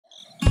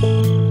Hi,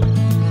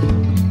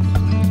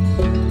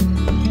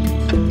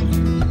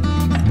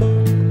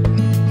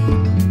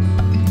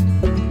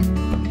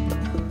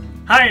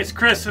 it's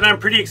Chris, and I'm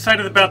pretty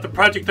excited about the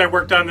project I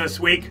worked on this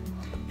week.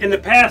 In the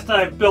past,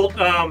 I've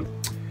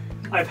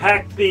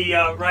hacked the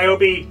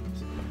Ryobi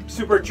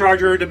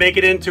supercharger to make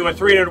it into a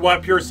 300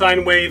 watt Pure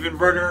Sine Wave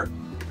Inverter.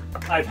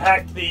 I've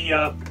hacked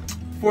the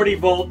 40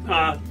 volt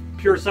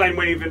Pure Sine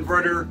Wave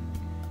Inverter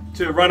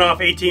to run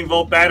off 18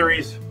 volt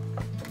batteries.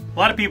 A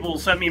lot of people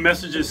sent me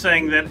messages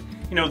saying that,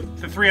 you know,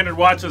 the 300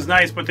 watts is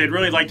nice, but they'd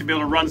really like to be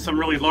able to run some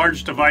really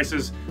large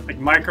devices like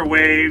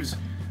microwaves,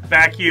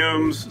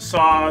 vacuums,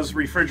 saws,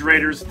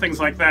 refrigerators, things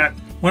like that.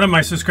 One of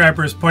my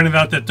subscribers pointed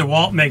out that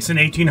DeWalt makes an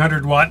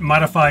 1800 watt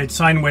modified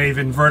sine wave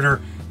inverter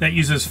that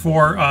uses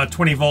 4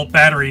 20 volt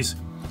batteries.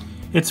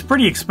 It's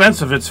pretty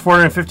expensive. It's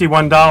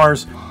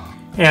 $451,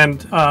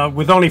 and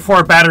with only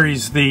 4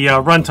 batteries, the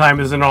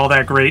runtime isn't all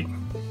that great.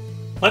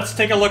 Let's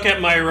take a look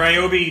at my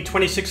Ryobi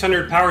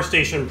 2600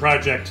 Powerstation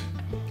project.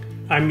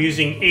 I'm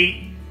using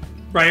 8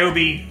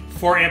 Ryobi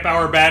 4 amp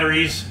hour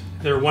batteries.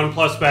 They're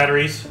 1+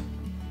 batteries.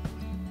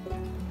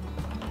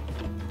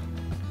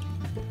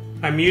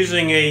 I'm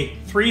using a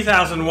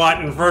 3000 watt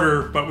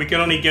inverter, but we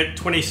can only get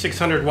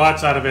 2600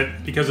 watts out of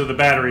it because of the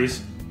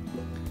batteries.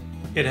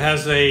 It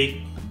has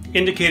a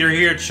indicator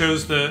here. It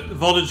shows the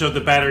voltage of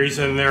the batteries,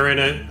 and they're in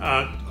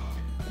a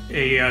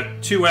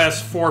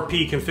 2S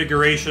 4P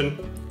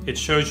configuration. It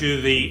shows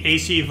you the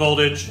AC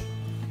voltage.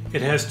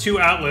 It has 2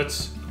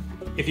 outlets.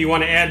 If you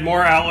want to add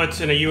more outlets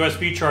in a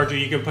USB charger,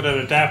 you can put an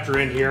adapter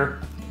in here.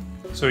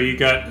 So you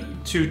got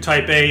 2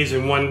 type A's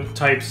and 1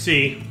 type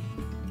C.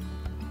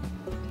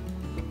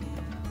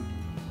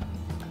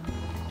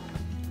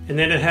 And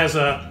then it has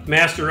a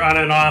master on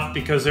and off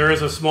because there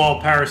is a small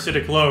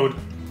parasitic load.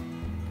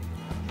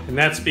 And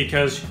that's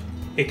because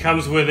it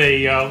comes with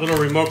a little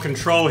remote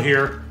control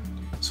here,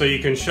 so you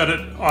can shut it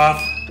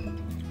off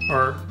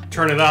or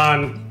turn it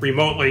on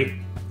remotely.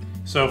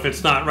 So if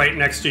it's not right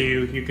next to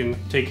you, you can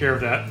take care of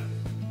that.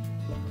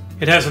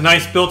 It has a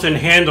nice built-in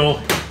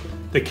handle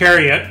to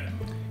carry it,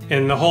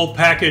 and the whole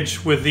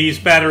package with these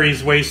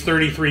batteries weighs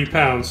 33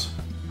 pounds.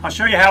 I'll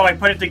show you how I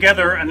put it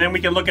together, and then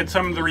we can look at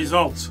some of the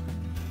results.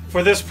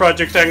 For this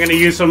project, I'm going to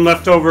use some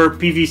leftover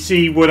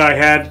PVC wood I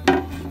had.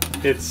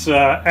 Its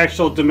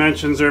actual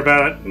dimensions are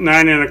about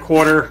 9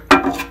 1/4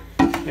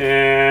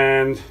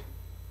 and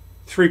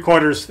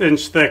 3/4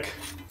 inch thick.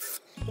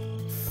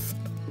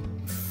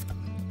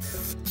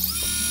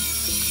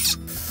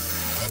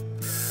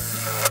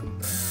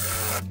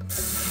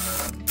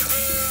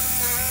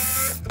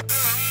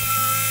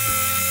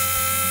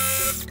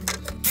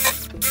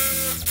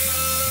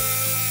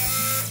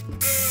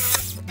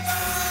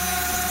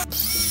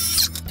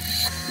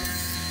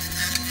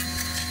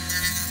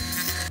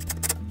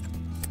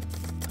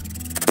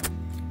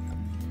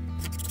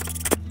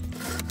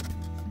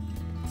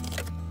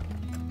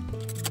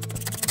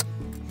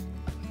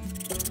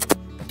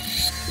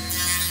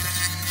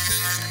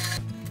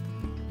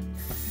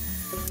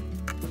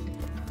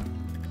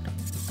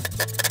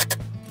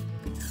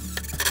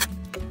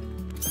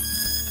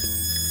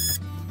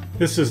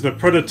 This is the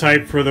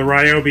prototype for the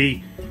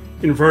Ryobi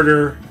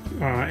inverter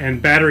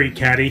and battery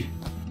caddy.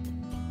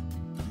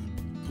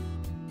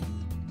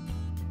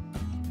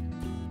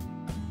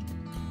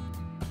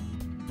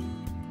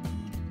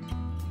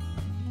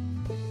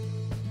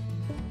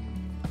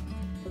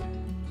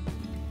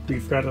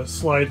 We've got to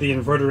slide the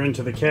inverter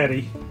into the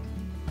caddy.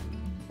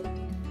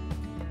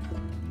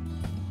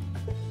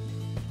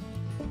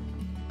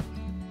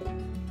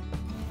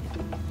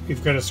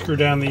 We've got to screw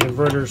down the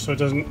inverter so it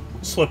doesn't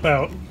slip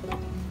out.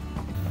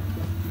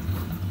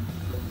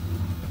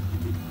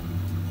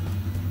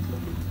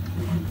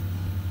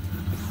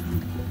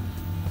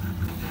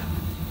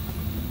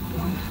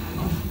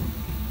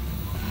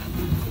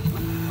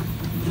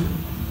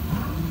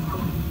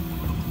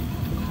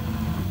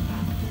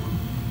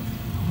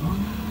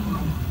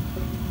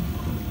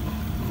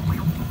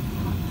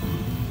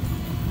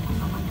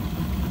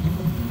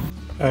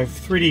 I've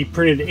 3D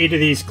printed 8 of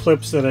these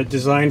clips that I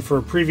designed for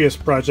a previous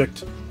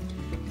project.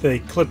 They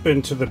clip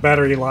into the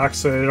battery lock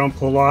so they don't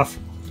pull off,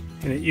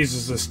 and it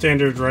uses the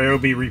standard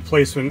Ryobi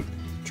replacement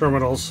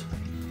terminals.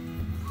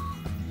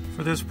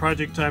 For this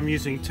project, I'm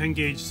using 10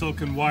 gauge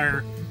silicon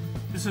wire.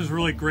 This is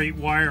really great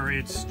wire.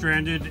 It's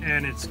stranded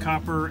and it's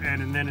copper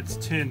and then it's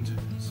tinned,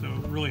 so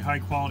really high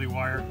quality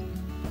wire.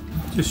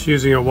 Just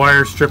using a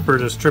wire stripper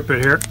to strip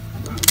it here.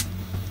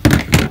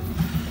 I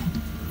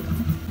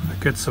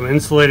got some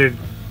insulated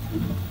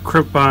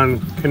crimp-on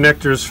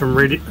connectors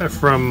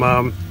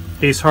from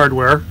Ace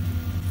Hardware.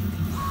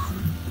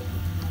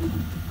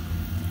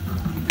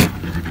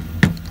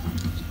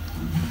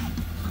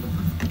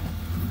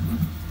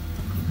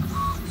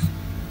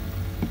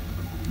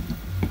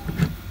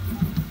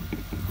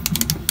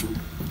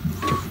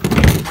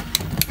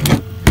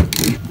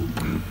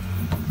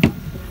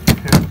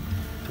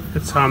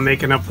 That's how I'm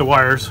making up the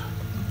wires.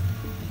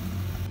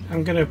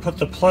 I'm going to put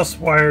the plus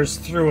wires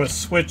through a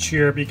switch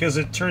here because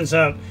it turns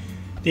out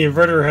the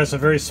inverter has a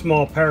very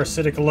small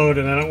parasitic load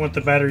and I don't want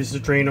the batteries to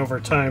drain over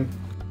time.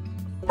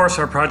 course,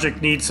 our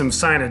project needs some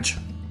signage.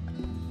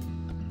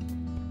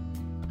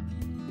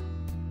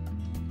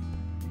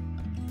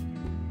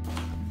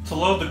 To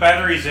load the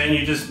batteries in,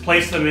 you just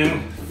place them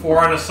in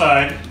 4 on a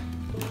side.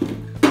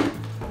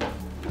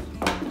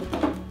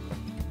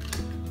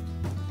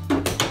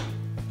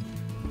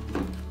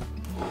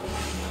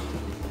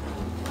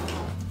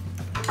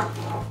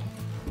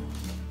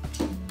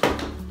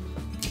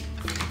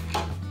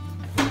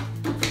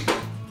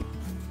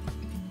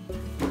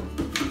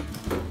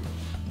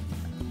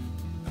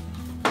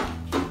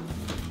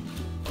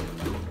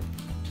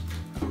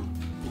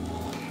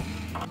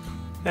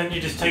 Then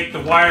you just take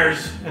the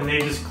wires and they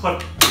just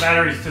clip, the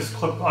batteries just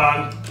clip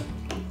on.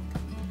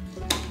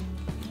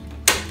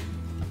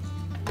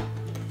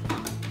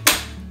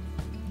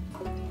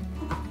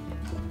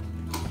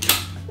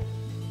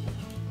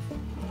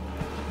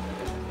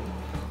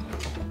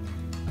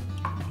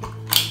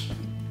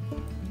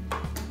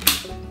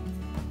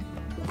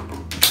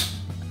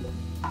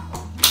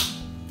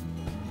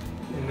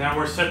 And now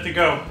we're set to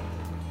go.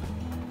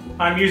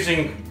 I'm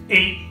using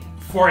 8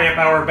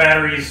 4-amp-hour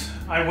batteries.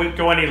 I wouldn't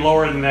go any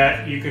lower than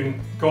that. You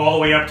can go all the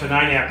way up to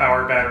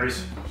 9-amp-hour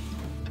batteries.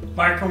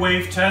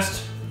 Microwave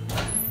test.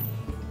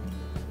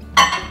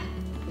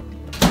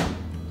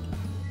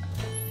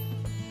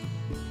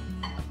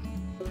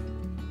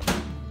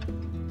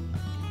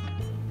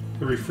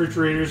 The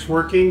refrigerator's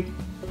working.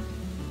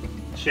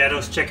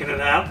 Shadow's checking it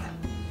out.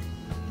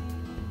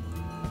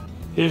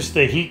 Here's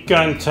the heat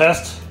gun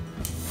test.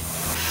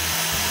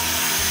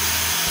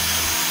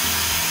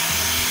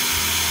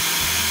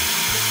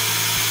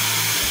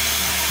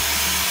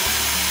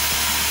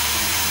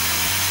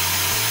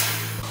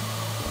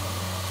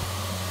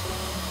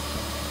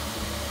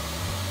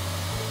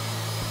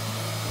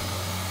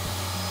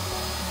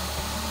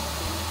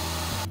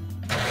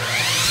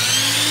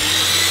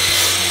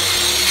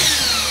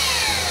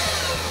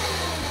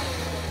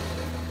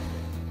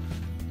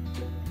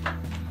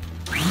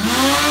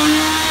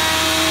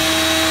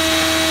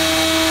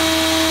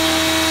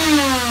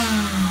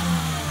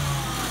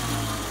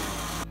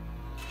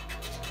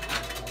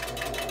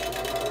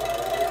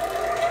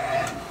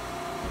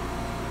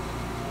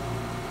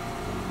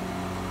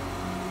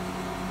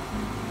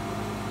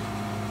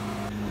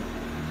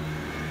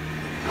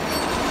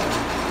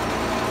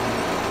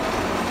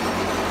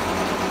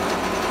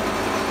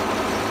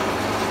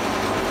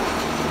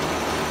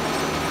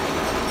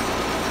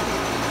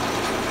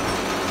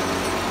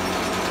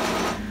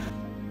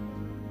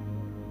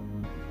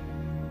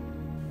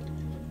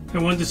 I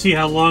wanted to see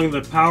how long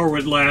the power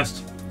would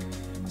last,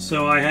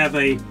 so I have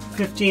a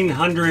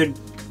 1500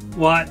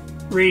 watt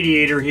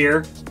radiator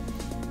here.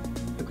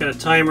 I've got a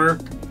timer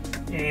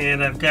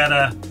and I've got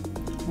a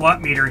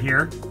watt meter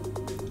here.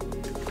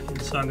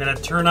 And so I'm going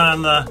to turn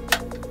on the,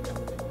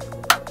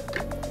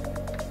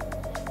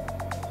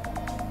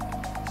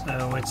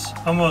 so it's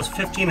almost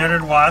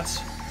 1500 watts,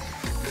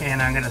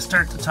 and I'm going to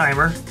start the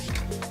timer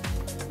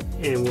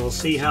and we'll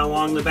see how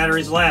long the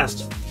batteries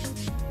last.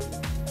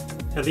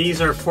 Now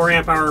these are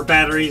 4-amp-hour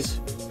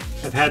batteries.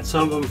 I've had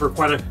some of them for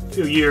quite a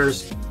few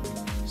years,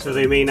 so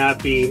they may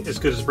not be as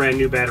good as brand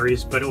new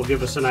batteries, but it will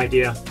give us an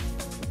idea.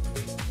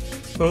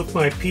 Both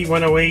my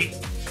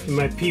P108 and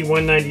my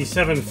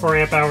P197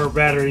 4-amp-hour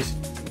batteries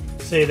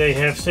say they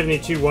have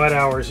 72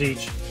 watt-hours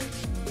each.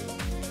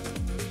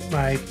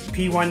 My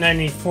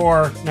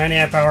P194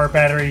 9-amp-hour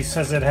battery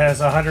says it has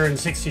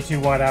 162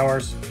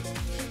 watt-hours.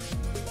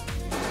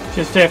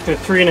 Just after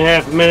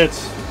 3.5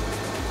 minutes,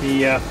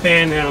 the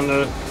fan on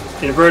the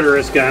inverter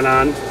has gone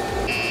on.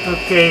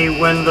 Okay,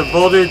 when the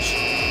voltage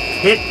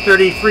hit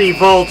 33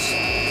 volts,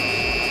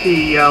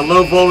 the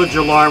low voltage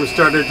alarm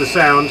started to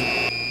sound.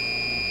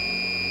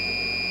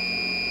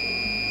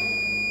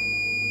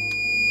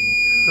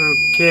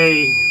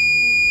 Okay,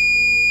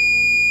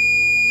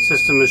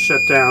 system is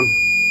shut down.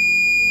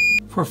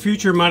 For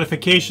future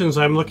modifications,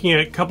 I'm looking at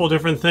a couple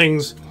different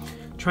things,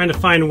 trying to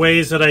find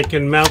ways that I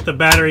can mount the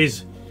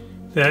batteries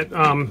that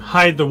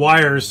hide the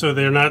wires so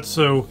they're not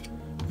so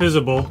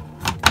visible.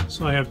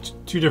 So I have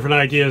 2 different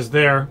ideas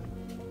there.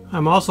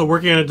 I'm also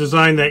working on a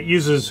design that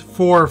uses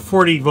 4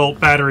 40-volt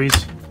batteries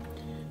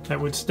that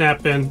would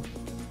snap in.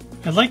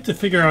 I'd like to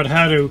figure out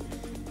how to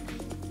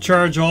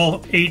charge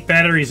all 8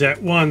 batteries at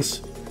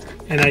once,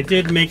 and I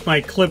did make my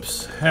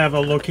clips have a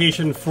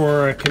location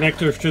for a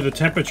connector to the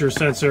temperature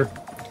sensor,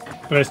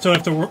 but I still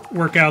have to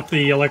work out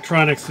the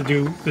electronics to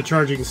do the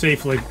charging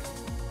safely.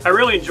 I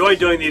really enjoy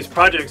doing these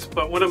projects,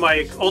 but one of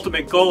my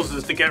ultimate goals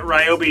is to get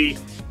Ryobi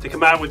to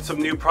come out with some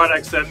new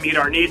products that meet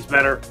our needs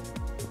better.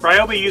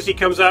 Ryobi usually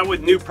comes out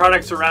with new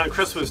products around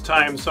Christmas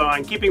time, so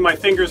I'm keeping my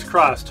fingers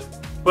crossed.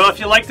 Well, if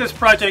you like this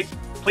project,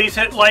 please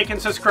hit like and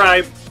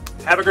subscribe.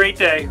 Have a great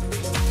day.